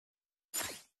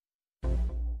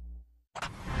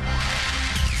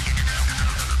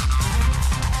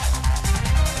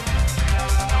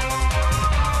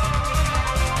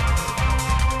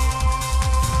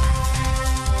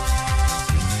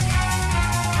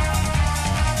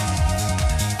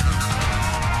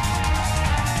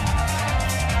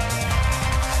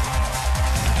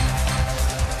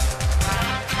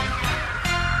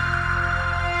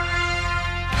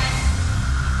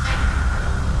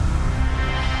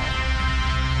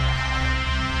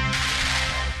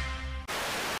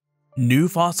New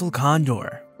fossil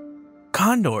condor.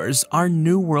 Condors are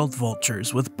New World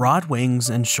vultures with broad wings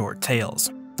and short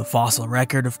tails. The fossil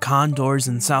record of condors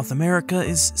in South America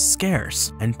is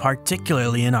scarce, and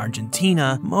particularly in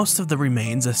Argentina, most of the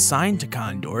remains assigned to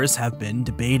condors have been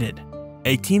debated.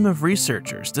 A team of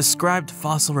researchers described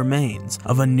fossil remains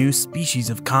of a new species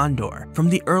of condor from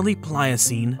the early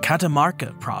Pliocene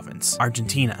Catamarca province,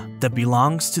 Argentina, that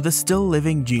belongs to the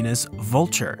still-living genus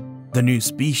Vulture. The new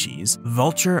species,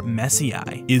 Vulture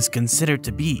messii, is considered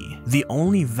to be the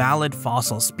only valid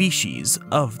fossil species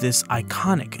of this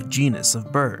iconic genus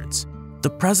of birds. The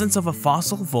presence of a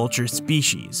fossil vulture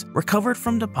species, recovered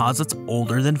from deposits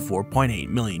older than 4.8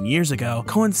 million years ago,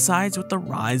 coincides with the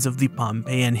rise of the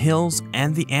Pompeian Hills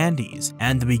and the Andes,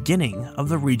 and the beginning of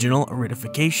the regional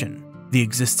aridification. The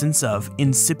existence of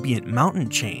incipient mountain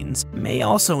chains may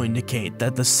also indicate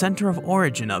that the center of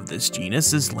origin of this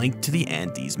genus is linked to the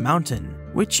Andes mountain,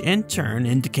 which in turn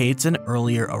indicates an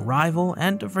earlier arrival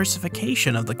and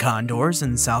diversification of the condors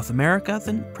in South America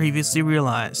than previously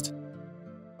realized.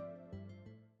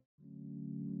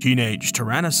 Teenage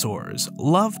tyrannosaurs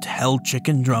loved held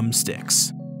chicken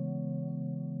drumsticks.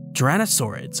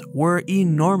 Tyrannosaurids were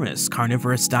enormous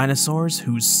carnivorous dinosaurs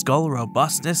whose skull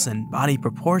robustness and body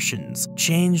proportions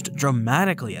changed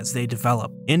dramatically as they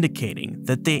developed, indicating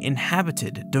that they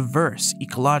inhabited diverse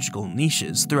ecological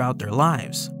niches throughout their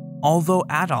lives. Although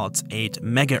adults ate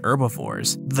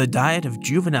mega-herbivores, the diet of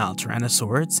juvenile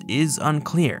tyrannosaurids is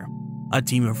unclear. A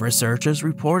team of researchers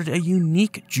reported a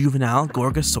unique juvenile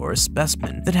Gorgosaurus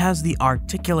specimen that has the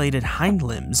articulated hind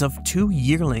limbs of two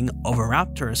yearling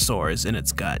Oviraptorosaurs in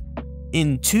its gut.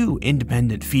 In 2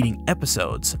 independent feeding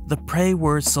episodes, the prey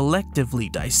were selectively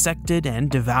dissected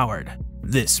and devoured.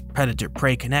 This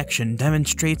predator-prey connection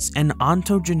demonstrates an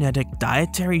ontogenetic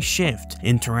dietary shift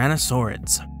in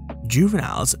tyrannosaurids.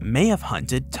 Juveniles may have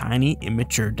hunted tiny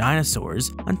immature dinosaurs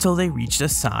until they reached a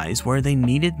size where they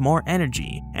needed more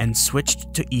energy and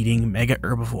switched to eating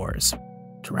mega-herbivores.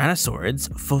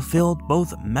 Tyrannosaurids fulfilled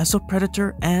both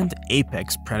mesopredator and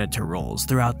apex predator roles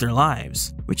throughout their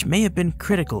lives, which may have been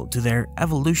critical to their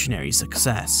evolutionary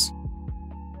success.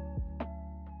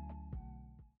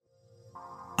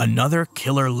 Another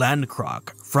killer land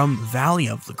croc from Valley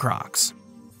of the Crocs.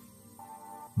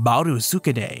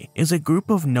 Baurusuchidae is a group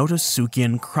of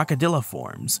Notosuchian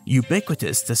crocodiliforms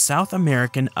ubiquitous to South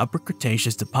American Upper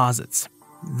Cretaceous deposits.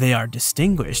 They are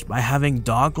distinguished by having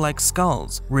dog-like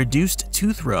skulls, reduced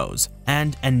tooth rows,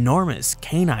 and enormous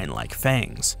canine-like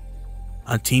fangs.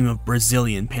 A team of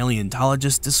Brazilian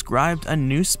paleontologists described a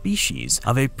new species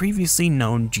of a previously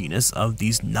known genus of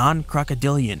these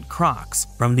non-crocodilian crocs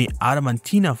from the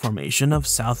Adamantina Formation of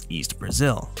southeast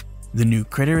Brazil. The new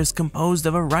critter is composed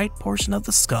of a right portion of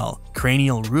the skull,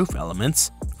 cranial roof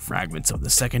elements, fragments of the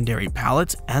secondary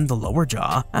palate and the lower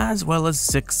jaw, as well as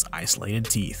 6 isolated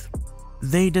teeth.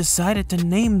 They decided to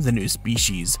name the new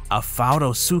species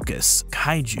Aphaurosuchus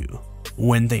kaiju.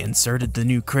 When they inserted the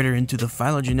new critter into the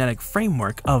phylogenetic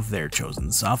framework of their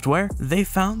chosen software, they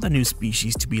found the new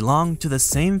species to belong to the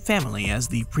same family as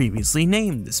the previously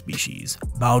named species,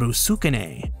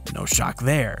 Baurusuchinae. No shock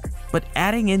there. But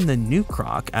adding in the new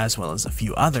croc as well as a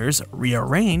few others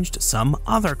rearranged some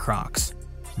other crocs.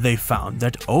 They found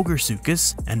that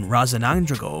Ogresuchus and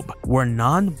Rosinandragobe were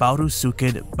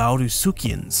non-Baurusuchid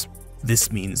Baurusuchians.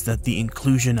 This means that the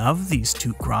inclusion of these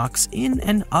 2 crocs in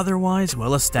an otherwise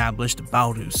well-established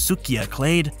Baurusuchia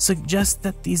clade suggests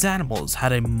that these animals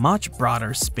had a much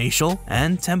broader spatial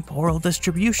and temporal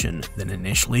distribution than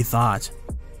initially thought.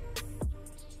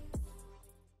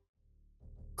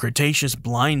 Cretaceous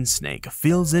blind snake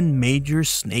fills in major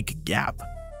snake gap.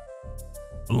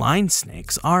 Blind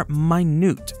snakes are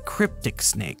minute, cryptic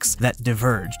snakes that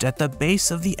diverged at the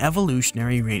base of the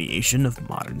evolutionary radiation of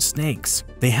modern snakes.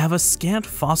 They have a scant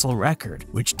fossil record,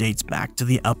 which dates back to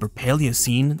the Upper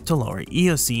Paleocene to Lower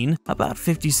Eocene, about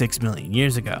 56 million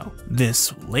years ago.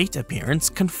 This late appearance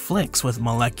conflicts with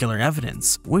molecular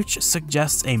evidence, which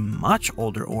suggests a much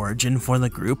older origin for the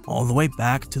group all the way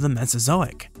back to the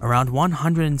Mesozoic, around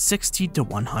 160 to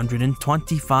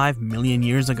 125 million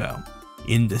years ago.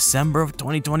 In December of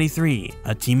 2023,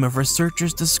 a team of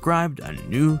researchers described a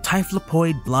new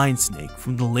typhlopoid blind snake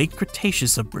from the late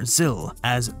Cretaceous of Brazil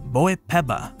as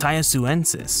Boepeba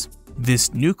tyasuensis.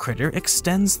 This new critter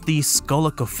extends the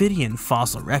Scolopophidian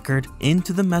fossil record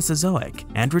into the Mesozoic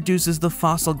and reduces the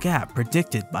fossil gap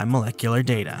predicted by molecular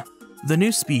data. The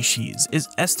new species is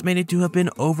estimated to have been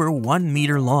over 1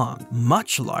 meter long,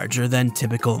 much larger than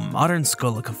typical modern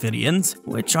Scolopophidians,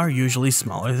 which are usually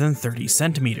smaller than 30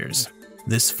 centimeters.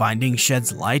 This finding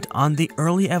sheds light on the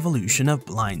early evolution of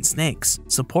blind snakes,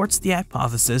 supports the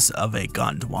hypothesis of a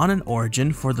Gondwanan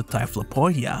origin for the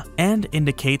Typhlopoidea, and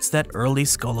indicates that early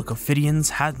Scolopophidians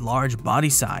had large body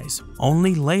size,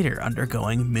 only later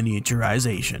undergoing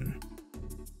miniaturization.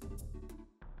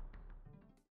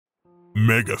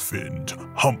 Megafinned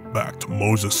Humpbacked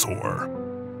Mosasaur.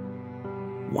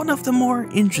 One of the more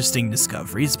interesting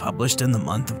discoveries published in the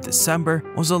month of December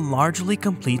was a largely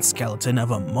complete skeleton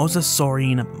of a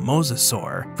mosasaurine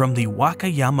mosasaur from the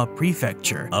Wakayama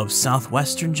Prefecture of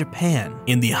southwestern Japan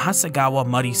in the Hasegawa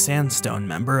Muddy Sandstone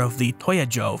member of the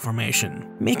Toyajo Formation,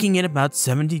 making it about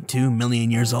 72 million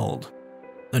years old.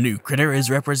 The new critter is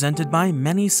represented by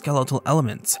many skeletal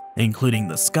elements, including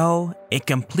the skull, a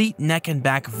complete neck and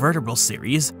back vertebral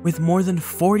series with more than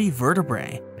 40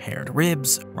 vertebrae, paired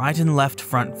ribs, right and left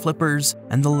front flippers,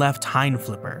 and the left hind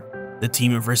flipper. The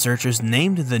team of researchers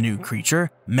named the new creature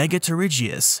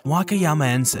Megateregius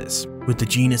wakayamaensis, with the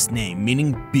genus name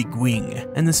meaning big wing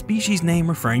and the species name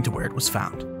referring to where it was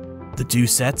found. The two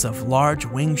sets of large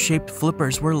wing-shaped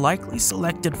flippers were likely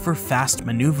selected for fast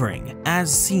maneuvering,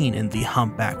 as seen in the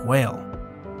humpback whale.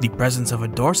 The presence of a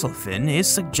dorsal fin is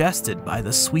suggested by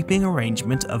the sweeping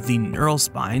arrangement of the neural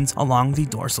spines along the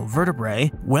dorsal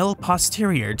vertebrae, well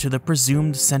posterior to the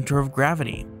presumed center of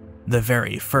gravity. The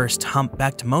very first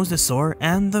humpbacked mosasaur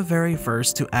and the very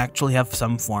first to actually have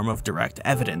some form of direct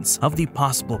evidence of the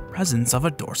possible presence of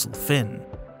a dorsal fin.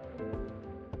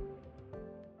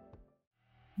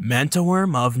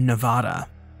 Mantaworm of Nevada.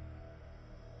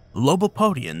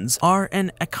 Lobopodians are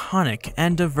an iconic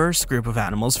and diverse group of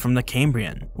animals from the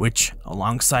Cambrian, which,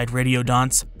 alongside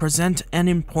radiodonts, present an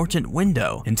important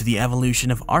window into the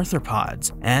evolution of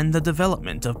arthropods and the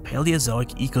development of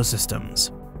Paleozoic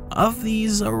ecosystems. Of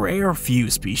these, a rare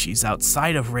few species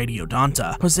outside of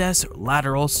radiodonta possess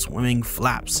lateral swimming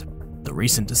flaps. The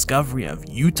recent discovery of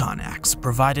Eutonax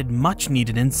provided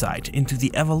much-needed insight into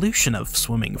the evolution of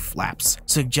swimming flaps,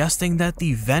 suggesting that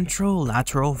the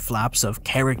ventrolateral flaps of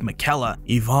Carigmachella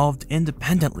evolved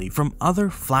independently from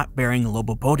other flap-bearing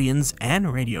Lobopodians and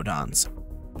radiodonts.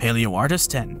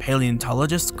 Paleoartist and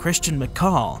paleontologist Christian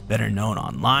McCall, better known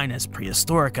online as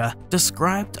Prehistorica,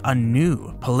 described a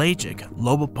new pelagic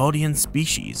Lobopodian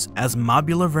species as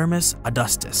Mobulovermis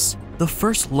adustus, the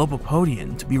first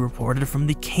Lobopodian to be reported from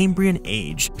the Cambrian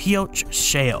Age Pioche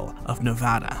Shale of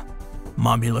Nevada.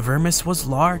 Mobulovermis was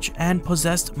large and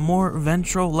possessed more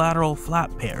ventrolateral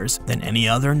flap pairs than any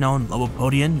other known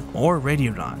Lobopodian or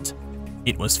radiodont.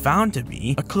 It was found to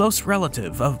be a close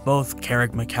relative of both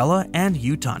Carigmachella and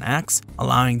Eutonax,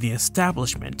 allowing the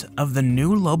establishment of the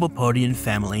new Lobopodian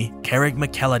family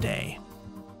Carigmachellidae.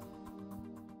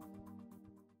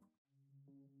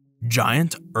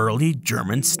 Giant early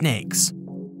German snakes.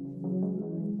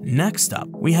 Next up,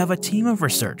 we have a team of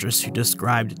researchers who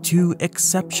described two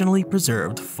exceptionally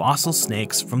preserved fossil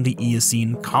snakes from the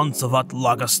Eocene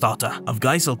Konservat-Lagerstätte of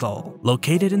Geiseltal,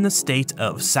 located in the state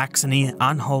of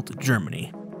Saxony-Anhalt,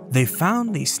 Germany. They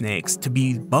found these snakes to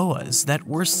be boas that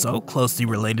were so closely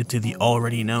related to the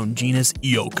already known genus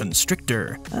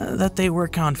Eoconstrictor that they were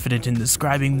confident in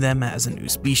describing them as a new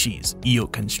species,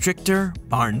 Eoconstrictor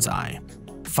barnesii.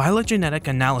 Phylogenetic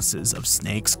analysis of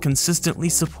snakes consistently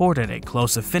supported a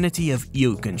close affinity of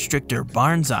Eoconstrictor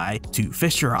barnesii to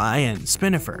Fischeri and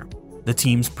Spinifer. The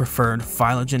team's preferred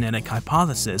phylogenetic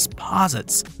hypothesis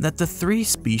posits that the three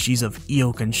species of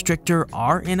Eoconstrictor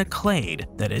are in a clade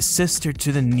that is sister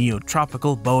to the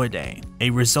Neotropical Boidae, a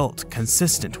result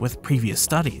consistent with previous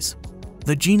studies.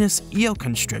 The genus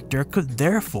Eoconstrictor could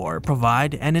therefore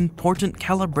provide an important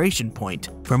calibration point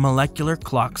for molecular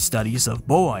clock studies of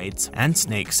boids and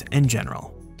snakes in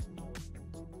general.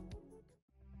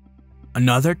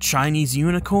 Another Chinese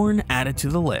unicorn added to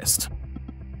the list.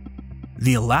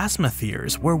 The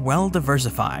elasmotheres were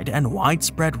well-diversified and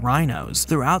widespread rhinos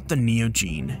throughout the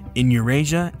Neogene, in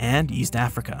Eurasia and East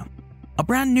Africa. A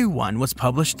brand new one was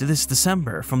published this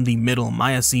December from the Middle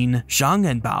Miocene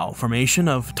Zhanghenbao Formation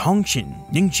of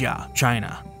Tongqin, Ningxia,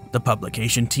 China. The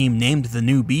publication team named the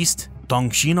new beast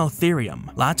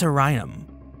Tongxinotherium laterinum.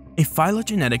 A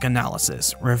phylogenetic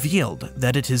analysis revealed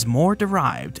that it is more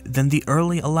derived than the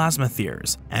early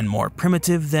elasmotheres and more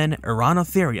primitive than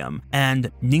Uranotherium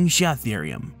and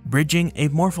Ningxiatherium, bridging a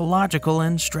morphological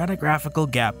and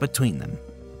stratigraphical gap between them.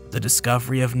 The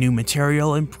discovery of new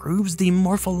material improves the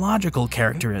morphological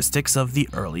characteristics of the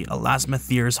early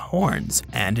elasmotheres' horns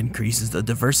and increases the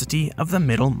diversity of the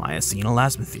Middle Miocene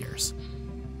elasmotheres.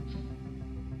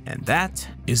 And that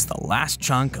is the last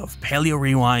chunk of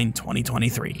Paleorewind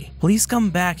 2023. Please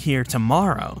come back here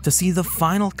tomorrow to see the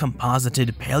final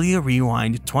composited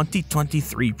Paleorewind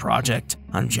 2023 project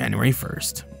on January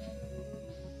 1st.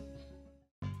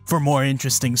 For more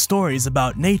interesting stories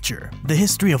about nature, the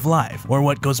history of life, or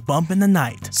what goes bump in the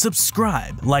night,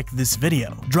 subscribe, like this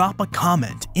video, drop a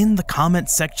comment in the comment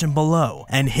section below,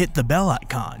 and hit the bell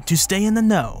icon to stay in the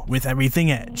know with everything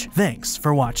Edge. Thanks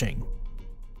for watching.